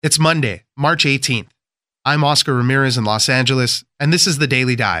It's Monday, March 18th. I'm Oscar Ramirez in Los Angeles, and this is the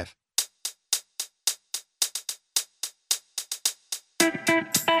Daily Dive.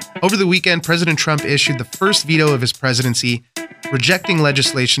 Over the weekend, President Trump issued the first veto of his presidency, rejecting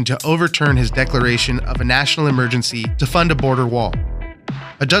legislation to overturn his declaration of a national emergency to fund a border wall.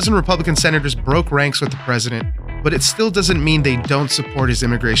 A dozen Republican senators broke ranks with the president, but it still doesn't mean they don't support his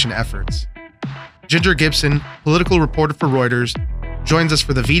immigration efforts. Ginger Gibson, political reporter for Reuters, joins us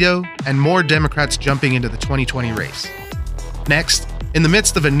for the veto and more Democrats jumping into the 2020 race. Next, in the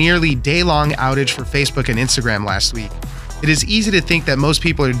midst of a nearly day-long outage for Facebook and Instagram last week, it is easy to think that most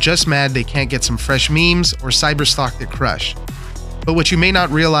people are just mad they can't get some fresh memes or cyberstalk their crush. But what you may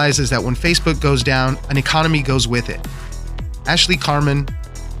not realize is that when Facebook goes down, an economy goes with it. Ashley Carman,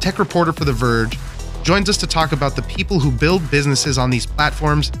 tech reporter for The Verge, joins us to talk about the people who build businesses on these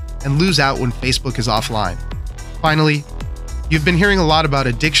platforms and lose out when Facebook is offline. Finally, you've been hearing a lot about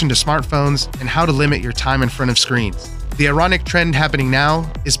addiction to smartphones and how to limit your time in front of screens. The ironic trend happening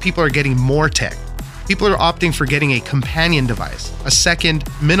now is people are getting more tech. People are opting for getting a companion device, a second,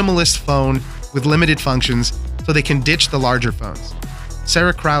 minimalist phone with limited functions so they can ditch the larger phones.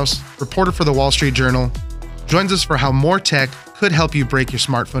 Sarah Kraus, reporter for The Wall Street Journal, joins us for how more tech could help you break your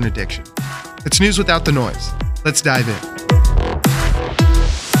smartphone addiction. It's news without the noise. Let's dive in.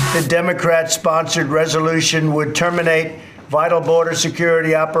 The Democrat-sponsored resolution would terminate vital border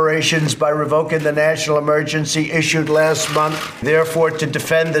security operations by revoking the national emergency issued last month. Therefore, to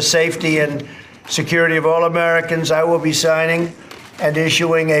defend the safety and security of all Americans, I will be signing and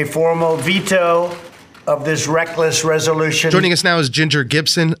issuing a formal veto of this reckless resolution. Joining us now is Ginger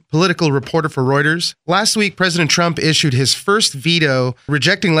Gibson, political reporter for Reuters. Last week, President Trump issued his first veto,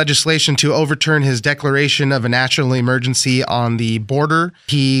 rejecting legislation to overturn his declaration of a national emergency on the border.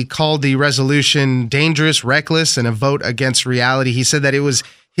 He called the resolution dangerous, reckless, and a vote against reality. He said that it was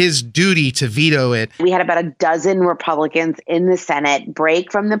his duty to veto it. We had about a dozen Republicans in the Senate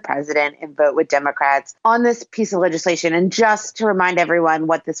break from the president and vote with Democrats on this piece of legislation. And just to remind everyone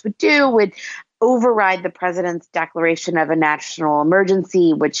what this would do, would override the president's declaration of a national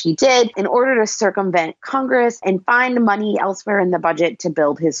emergency, which he did, in order to circumvent Congress and find money elsewhere in the budget to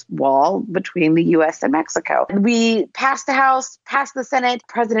build his wall between the U.S. and Mexico. We passed the House, passed the Senate,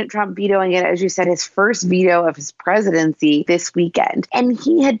 President Trump vetoing it, as you said, his first veto of his presidency this weekend. And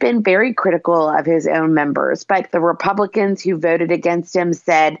he had been very critical of his own members, but the Republicans who voted against him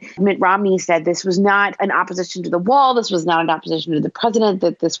said, Mitt Romney said this was not an opposition to the wall, this was not an opposition to the president,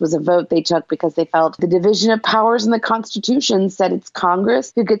 that this was a vote they took because they felt the division of powers in the Constitution said it's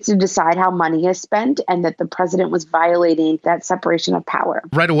Congress who gets to decide how money is spent and that the president was violating that separation of power.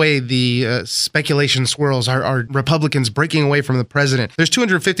 Right away, the speculation swirls. Are Republicans breaking away from the president? There's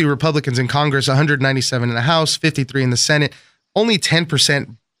 250 Republicans in Congress, 197 in the House, 53 in the Senate. Only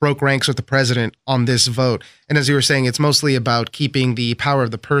 10% broke ranks with the president on this vote. And as you were saying, it's mostly about keeping the power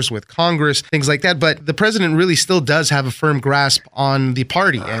of the purse with Congress, things like that. But the president really still does have a firm grasp on the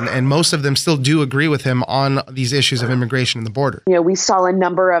party. And most of them still do agree with him on these issues of immigration and the border. You know, we saw a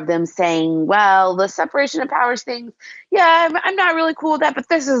number of them saying, well, the separation of powers thing, yeah, I'm not really cool with that, but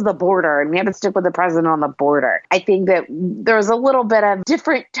this is the border and we have to stick with the president on the border. I think that there's a little bit of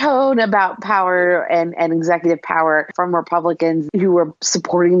different tone about power and executive power from Republicans who were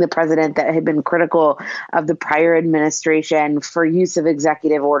supporting the president that had been critical of the prior administration for use of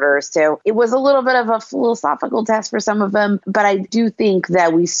executive orders. So it was a little bit of a philosophical test for some of them. But I do think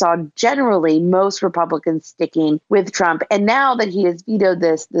that we saw generally most Republicans sticking with Trump. And now that he has vetoed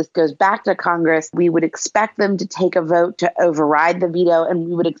this goes back to Congress. We would expect them to take a vote to override the veto, and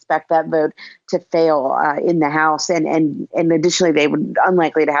we would expect that vote to fail in the House. And additionally, they would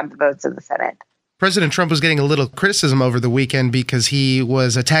unlikely to have the votes in the Senate. President Trump was getting a little criticism over the weekend because he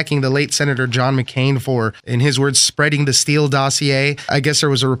was attacking the late Senator John McCain for, in his words, spreading the Steele dossier. I guess there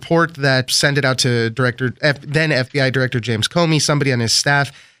was a report that sent it out to then FBI Director James Comey. Somebody on his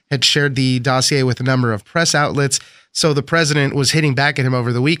staff had shared the dossier with a number of press outlets. So the president was hitting back at him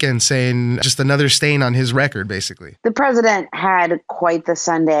over the weekend, saying just another stain on his record, basically. The president had quite the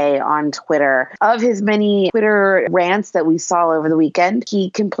Sunday on Twitter. Of his many Twitter rants that we saw over the weekend,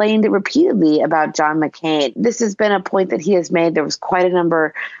 he complained repeatedly about John McCain. This has been a point that he has made. There was quite a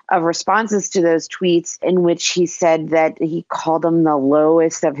number of responses to those tweets in which he said that he called him the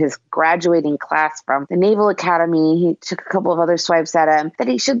lowest of his graduating class from the Naval Academy. He took a couple of other swipes at him, that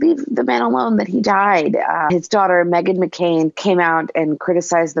he should leave the man alone, that he died. His daughter, Meghan McCain, came out and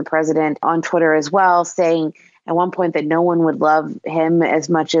criticized the president on Twitter as well, saying, at one point that no one would love him as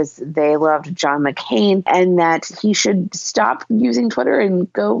much as they loved John McCain, and that he should stop using Twitter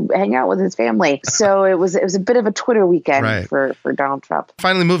and go hang out with his family. So it was a bit of a Twitter weekend for Donald Trump.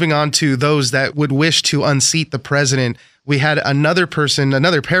 Finally, moving on to those that would wish to unseat the president. We had another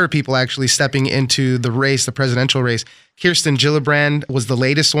pair of people actually stepping into the race, the presidential race. Kirsten Gillibrand was the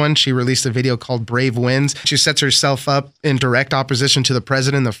latest one. She released a video called Brave Wins. She sets herself up in direct opposition to the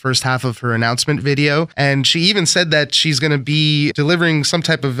president in the first half of her announcement video. And she even said that she's going to be delivering some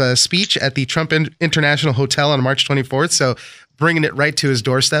type of speech at the Trump International Hotel on March 24th. So bringing it right to his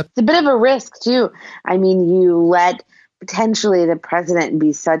doorstep. It's a bit of a risk, too. I mean, you let potentially the president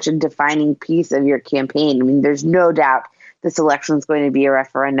be such a defining piece of your campaign. I mean, there's no doubt this election is going to be a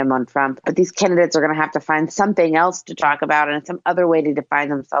referendum on Trump, but these candidates are going to have to find something else to talk about and some other way to define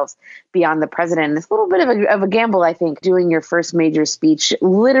themselves beyond the president. And it's a little bit of a gamble, I think, doing your first major speech,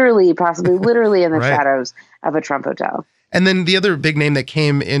 possibly literally in the shadows of a Trump hotel. And then the other big name that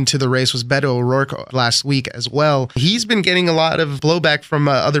came into the race was Beto O'Rourke last week as well. He's been getting a lot of blowback from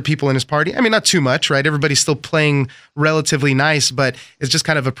other people in his party. I mean, not too much, right? Everybody's still playing relatively nice, but it's just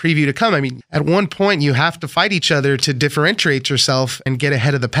kind of a preview to come. I mean, at one point, you have to fight each other to differentiate yourself and get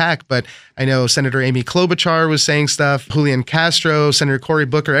ahead of the pack. But I know Senator Amy Klobuchar was saying stuff, Julian Castro, Senator Cory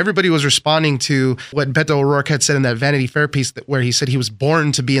Booker, everybody was responding to what Beto O'Rourke had said in that Vanity Fair piece where he said he was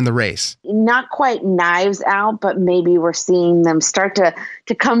born to be in the race. Not quite knives out, but maybe we're seeing them start to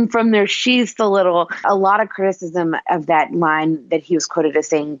come from their sheaths a little. A lot of criticism of that line that he was quoted as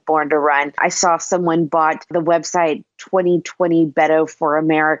saying, born to run. I saw someone bought the website 2020 Beto for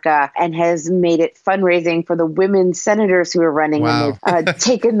America and has made it fundraising for the women senators who are running. Wow. And they've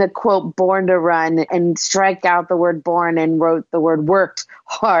taken the quote, born to run, and striked out the word born and wrote the word worked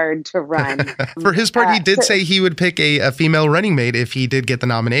hard to run. For his part, he did say he would pick a female running mate if he did get the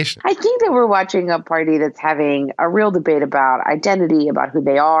nomination. I think that we're watching a party that's having a real debate about identity, about who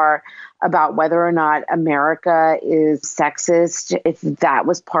they are, about whether or not America is sexist. If that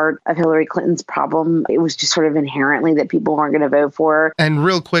was part of Hillary Clinton's problem, it was just sort of inherently that people weren't going to vote for her. And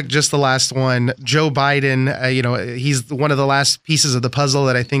real quick, just the last one, Joe Biden, he's one of the last pieces of the puzzle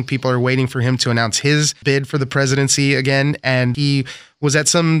that I think people are waiting for him to announce his bid for the presidency again. And he was at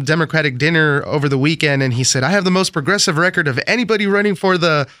some Democratic dinner over the weekend and he said, I have the most progressive record of anybody running for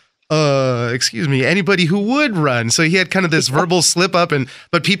the anybody who would run. So he had kind of this verbal slip up,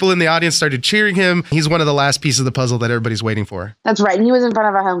 but people in the audience started cheering him. He's one of the last pieces of the puzzle that everybody's waiting for. That's right. And he was in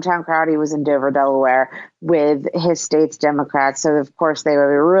front of a hometown crowd. He was in Dover, Delaware with his state's Democrats. So of course they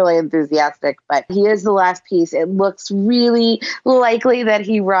were really enthusiastic, but he is the last piece. It looks really likely that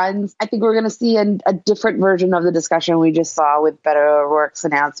he runs. I think we're going to see a different version of the discussion we just saw with Beto O'Rourke's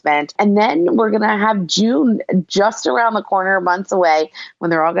announcement. And then we're going to have June just around the corner, months away, when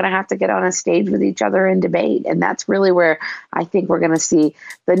they're all going to have to get on a stage with each other and debate. And that's really where I think we're going to see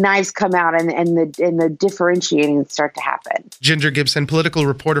the knives come out and the differentiating start to happen. Ginger Gibson, political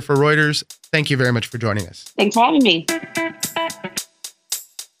reporter for Reuters. Thank you very much for joining us. Thanks for having me.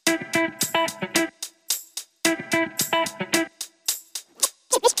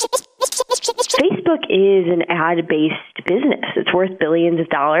 Facebook is an ad-based business. It's worth billions of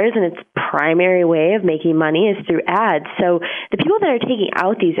dollars, and its primary way of making money is through ads. So the people that are taking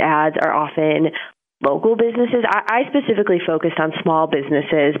out these ads are often local businesses. I specifically focused on small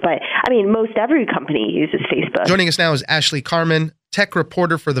businesses, but I mean, most every company uses Facebook. Joining us now is Ashley Carman, tech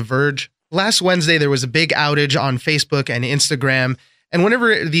reporter for The Verge. Last Wednesday, there was a big outage on Facebook and Instagram. And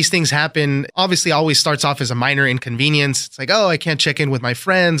whenever these things happen, obviously always starts off as a minor inconvenience. It's like, oh, I can't check in with my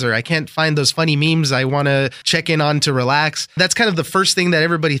friends, or I can't find those funny memes I want to check in on to relax. That's kind of the first thing that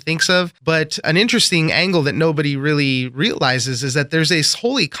everybody thinks of. But an interesting angle that nobody really realizes is that there's this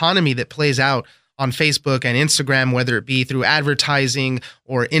whole economy that plays out on Facebook and Instagram, whether it be through advertising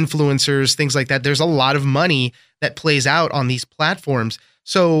or influencers, things like that. There's a lot of money that plays out on these platforms.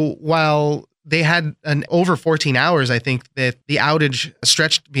 So while they had an over 14 hours, I think, that the outage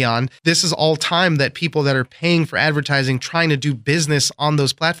stretched beyond, this is all time that people that are paying for advertising, trying to do business on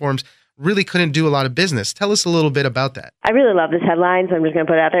those platforms, really couldn't do a lot of business. Tell us a little bit about that. I really love this headline, so I'm just going to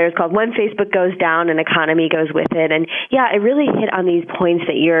put it out there. It's called When Facebook Goes Down, an Economy Goes With It. And yeah, it really hit on these points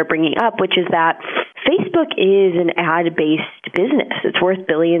that you're bringing up, which is that Facebook is an ad-based business. It's worth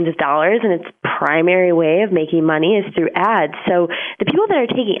billions of dollars, and its primary way of making money is through ads. So the people that are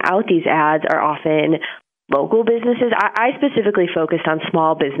taking out these ads are often local businesses. I specifically focused on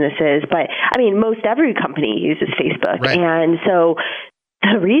small businesses, but I mean, most every company uses Facebook. Right. And so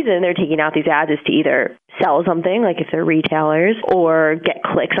the reason they're taking out these ads is to either sell something, like if they're retailers, or get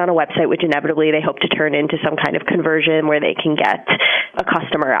clicks on a website, which inevitably they hope to turn into some kind of conversion where they can get a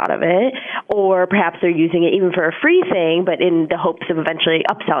customer out of it. Or perhaps they're using it even for a free thing, but in the hopes of eventually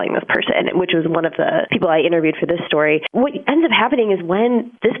upselling this person, which was one of the people I interviewed for this story. What ends up happening is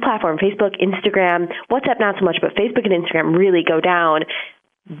when this platform, Facebook, Instagram, WhatsApp not so much, but Facebook and Instagram really go down,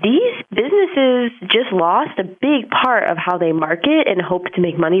 these businesses just lost a big part of how they market and hope to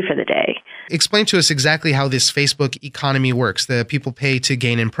make money for the day. Explain to us exactly how this Facebook economy works. The people pay to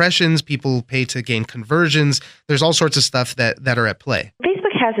gain impressions, people pay to gain conversions. There's all sorts of stuff that are at play.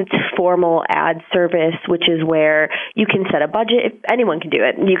 Facebook has its formal ad service, which is where you can set a budget. Anyone can do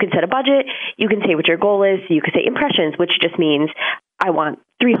it. You can set a budget. You can say what your goal is. You can say impressions, which just means I want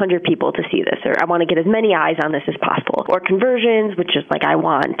 300 people to see this, or I want to get as many eyes on this as possible. Or conversions, which is like I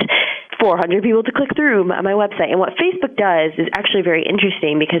want 400 people to click through my website. And what Facebook does is actually very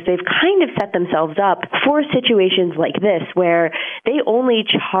interesting because they've kind of set themselves up for situations like this where they only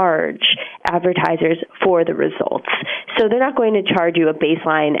charge advertisers for the results. So they're not going to charge you a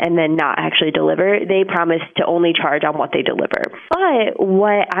baseline and then not actually deliver. They promise to only charge on what they deliver. But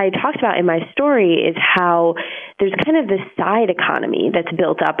what I talked about in my story is how there's kind of this side economy that's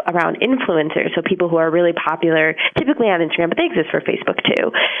built up around influencers, so people who are really popular, typically on Instagram, but they exist for Facebook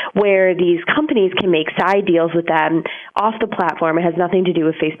too, where these companies can make side deals with them off the platform. It has nothing to do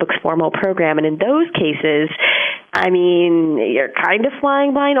with Facebook's formal program. And in those cases, I mean, you're kind of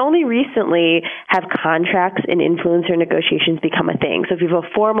flying blind. Only recently have contracts and influencer negotiations become a thing. So if you have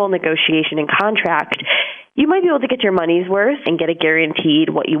a formal negotiation and contract, you might be able to get your money's worth and get a guaranteed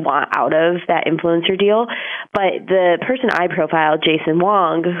what you want out of that influencer deal. But the person I profiled, Jason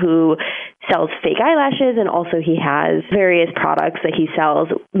Wong, who sells fake eyelashes and also he has various products that he sells,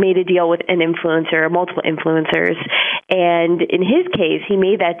 made a deal with an influencer, multiple influencers. And in his case, he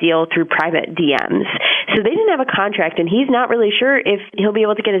made that deal through private DMs. So they didn't have a contract, and he's not really sure if he'll be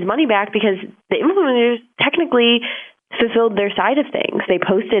able to get his money back because the influencers technically fulfilled their side of things. They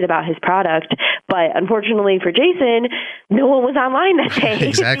posted about his product, but unfortunately for Jason, no one was online that day.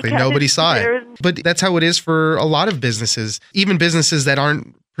 Exactly. Nobody saw it. But that's how it is for a lot of businesses, even businesses that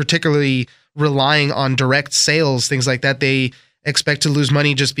aren't particularly relying on direct sales, things like that. They expect to lose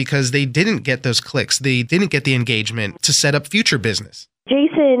money just because they didn't get those clicks. They didn't get the engagement to set up future business.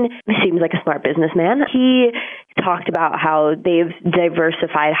 Jason seems like a smart businessman. He talked about how they've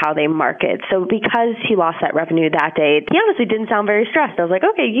diversified how they market. So because he lost that revenue that day, he honestly didn't sound very stressed. I was like,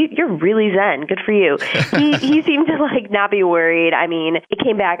 okay, you're really zen. Good for you. He seemed to not be worried. I mean, it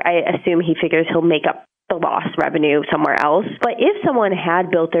came back. I assume he figures he'll make up the lost revenue somewhere else. But if someone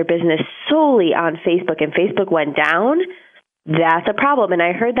had built their business solely on Facebook and Facebook went down, that's a problem. And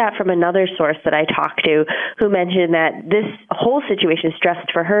I heard that from another source that I talked to who mentioned that this whole situation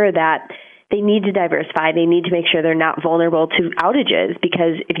stressed for her that they need to diversify. They need to make sure they're not vulnerable to outages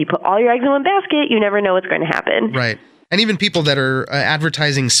because if you put all your eggs in one basket, you never know what's going to happen. Right. And even people that are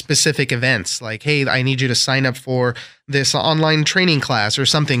advertising specific events like, hey, I need you to sign up for this online training class or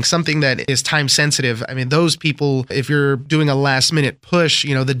something that is time sensitive. I mean, those people, if you're doing a last minute push,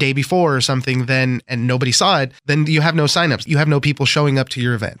 the day before or something, then and nobody saw it, then you have no signups. You have no people showing up to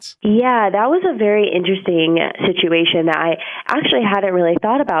your events. Yeah, that was a very interesting situation that I actually hadn't really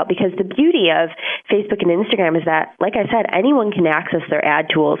thought about because the beauty of Facebook and Instagram is that, like I said, anyone can access their ad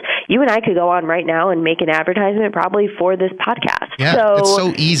tools. You and I could go on right now and make an advertisement probably for this podcast. Yeah, it's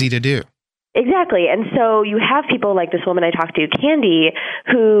so easy to do. Exactly. And so you have people like this woman I talked to, Candy,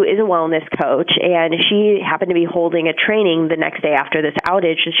 who is a wellness coach, and she happened to be holding a training the next day after this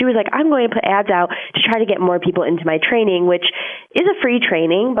outage. And she was like, I'm going to put ads out to try to get more people into my training, which is a free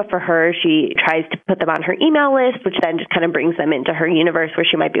training. But for her, she tries to put them on her email list, which then just kind of brings them into her universe where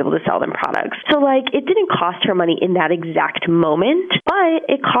she might be able to sell them products. So it didn't cost her money in that exact moment, but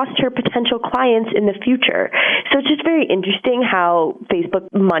it cost her potential clients in the future. So it's just very interesting how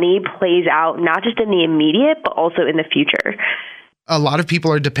Facebook money plays out, not just in the immediate, but also in the future. A lot of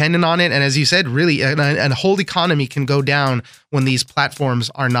people are dependent on it. And as you said, really, a whole economy can go down when these platforms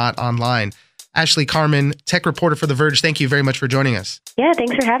are not online. Ashley Carman, tech reporter for The Verge, thank you very much for joining us. Yeah,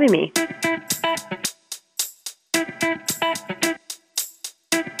 thanks for having me.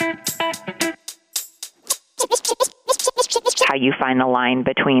 How you find the line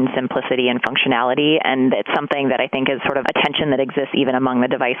between simplicity and functionality, and it's something that I think is sort of a tension that exists even among the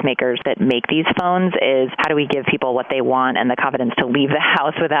device makers that make these phones is how do we give people what they want and the confidence to leave the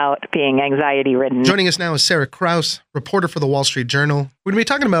house without being anxiety-ridden. Joining us now is Sarah Kraus, reporter for the Wall Street Journal. We're going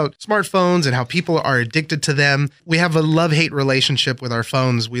to be talking about smartphones and how people are addicted to them. We have a love-hate relationship with our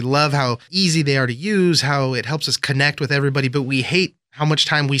phones. We love how easy they are to use, how it helps us connect with everybody, but we hate how much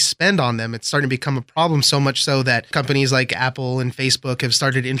time we spend on them. It's starting to become a problem, so much so that companies like Apple and Facebook have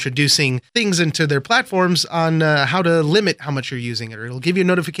started introducing things into their platforms on how to limit how much you're using it, or it'll give you a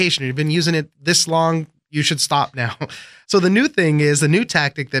notification. You've been using it this long, you should stop now. So the new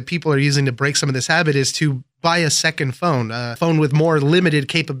tactic that people are using to break some of this habit is to buy a second phone, a phone with more limited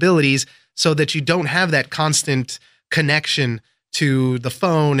capabilities, so that you don't have that constant connection to the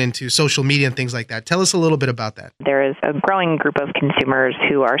phone and to social media and things like that. Tell us a little bit about that. There is a growing group of consumers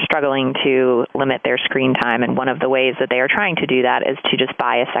who are struggling to limit their screen time, and one of the ways that they are trying to do that is to just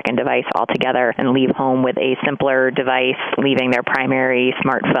buy a second device altogether and leave home with a simpler device, leaving their primary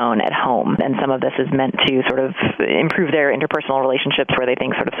smartphone at home. And some of this is meant to sort of improve their interpersonal relationships, where they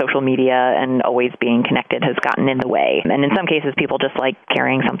think sort of social media and always being connected has gotten in the way. And in some cases, people just like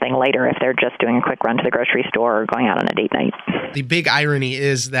carrying something lighter if they're just doing a quick run to the grocery store or going out on a date night. The big irony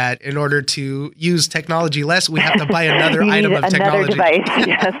is that in order to use technology less, we have to buy another item of technology. Another device.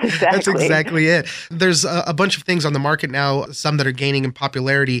 Yes, exactly. That's exactly it. There's a bunch of things on the market now, some that are gaining in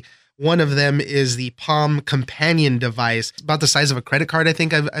popularity. One of them is the Palm Companion device. It's about the size of a credit card, I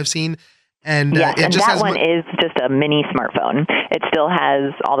think I've seen. And yes, it and just that has one is just a mini smartphone. It still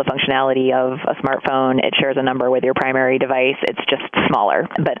has all the functionality of a smartphone. It shares a number with your primary device. It's just smaller.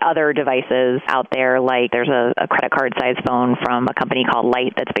 But other devices out there, like there's a credit card size phone from a company called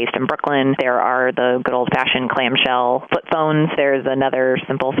Light that's based in Brooklyn. There are the good old-fashioned clamshell flip phones. There's another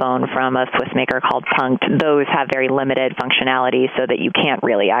simple phone from a Swiss maker called Punkt. Those have very limited functionality so that you can't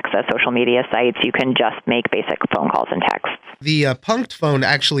really access social media sites. You can just make basic phone calls and texts. The Punkt phone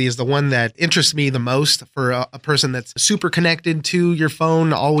actually is the one that interests me the most for a person that's super connected to your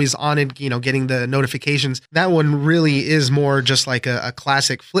phone, always on it, getting the notifications. That one really is more just like a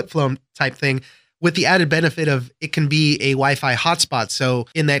classic flip phone type thing, with the added benefit of it can be a Wi-Fi hotspot. So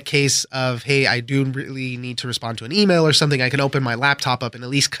in that case of, hey, I do really need to respond to an email or something, I can open my laptop up and at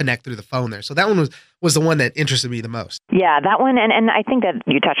least connect through the phone there. So that one was the one that interested me the most. Yeah, that one. And I think that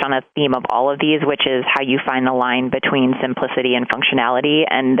you touch on a theme of all of these, which is how you find the line between simplicity and functionality.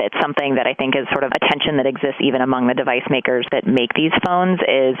 And it's something that I think is sort of a tension that exists even among the device makers that make these phones,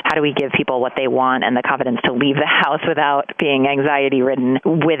 is how do we give people what they want and the confidence to leave the house without being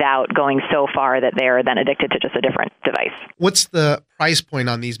anxiety-ridden, without going so far that they're then addicted to just a different device. What's the price point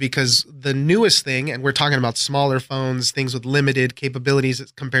on these? Because the newest thing, and we're talking about smaller phones, things with limited capabilities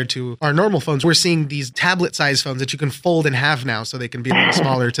compared to our normal phones, we're seeing these tablet-sized phones that you can fold in half now so they can be a little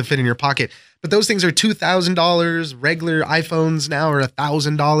smaller to fit in your pocket. But those things are $2,000. Regular iPhones now are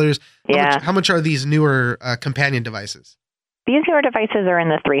 $1,000. Yeah. How much are these newer companion devices? These newer devices are in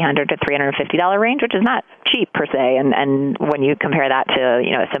the $300 to $350 range, which is not cheap per se. And when you compare that to,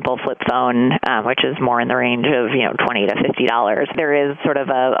 a simple flip phone, which is more in the range of, $20 to $50, there is sort of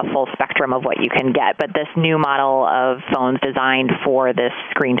a full spectrum of what you can get. But this new model of phones designed for this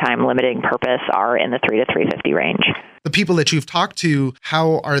screen time limiting purpose are in the $300 to $350 range. The people that you've talked to,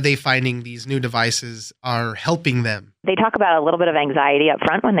 how are they finding these new devices are helping them? They talk about a little bit of anxiety up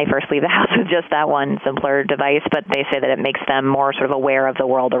front when they first leave the house with just that one simpler device, but they say that it makes them more sort of aware of the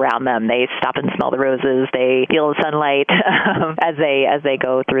world around them. They stop and smell the roses. They feel the sunlight as they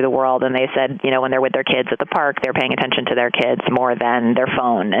go through the world. And they said, when they're with their kids at the park, they're paying attention to their kids more than their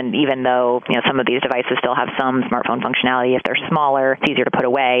phone. And even though, some of these devices still have some smartphone functionality, if they're smaller, it's easier to put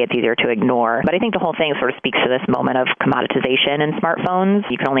away, it's easier to ignore. But I think the whole thing sort of speaks to this moment of commoditization in smartphones.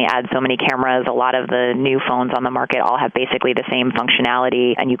 You can only add so many cameras. A lot of the new phones on the market all have basically the same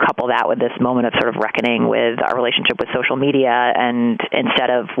functionality, and you couple that with this moment of sort of reckoning with our relationship with social media, and instead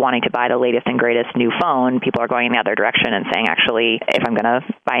of wanting to buy the latest and greatest new phone, people are going in the other direction and saying, actually, if I'm going to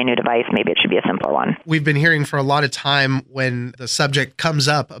buy a new device, maybe it should be a simpler one. We've been hearing for a lot of time when the subject comes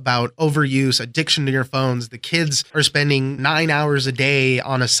up about overuse, addiction to your phones, the kids are spending 9 hours a day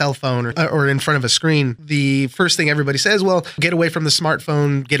on a cell phone or in front of a screen. The first thing everybody says, well, get away from the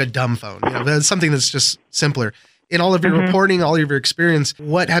smartphone, get a dumb phone. That's something that's just simpler. In all of your reporting, all of your experience,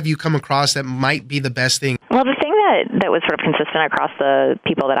 what have you come across that might be the best thing? Well, the thing that was sort of consistent across the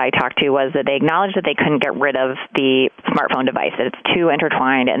people that I talked to was that they acknowledged that they couldn't get rid of the smartphone device, that it's too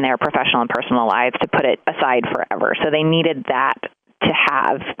intertwined in their professional and personal lives to put it aside forever. So they needed that to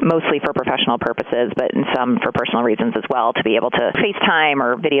have, mostly for professional purposes, but in some for personal reasons as well, to be able to FaceTime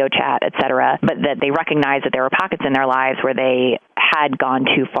or video chat, et cetera. But that they recognized that there were pockets in their lives where they had gone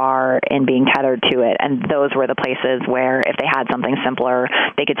too far in being tethered to it. And those were the places where if they had something simpler,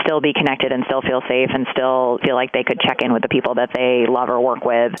 they could still be connected and still feel safe and still feel like they could check in with the people that they love or work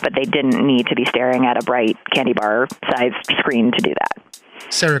with, but they didn't need to be staring at a bright candy bar-sized screen to do that.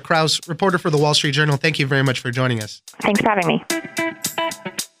 Sarah Kraus, reporter for the Wall Street Journal, thank you very much for joining us. Thanks for having me.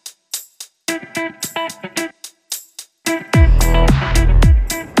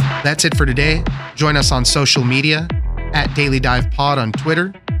 That's it for today. Join us on social media at Daily Dive Pod on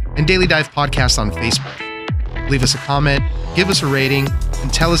Twitter and Daily Dive Podcast on Facebook. Leave us a comment, give us a rating,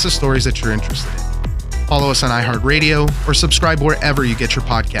 and tell us the stories that you're interested in. Follow us on iHeartRadio or subscribe wherever you get your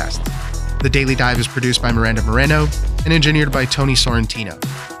podcasts. The Daily Dive is produced by Miranda Moreno and engineered by Tony Sorrentino.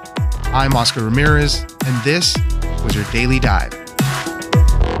 I'm Oscar Ramirez, and this was your Daily Dive.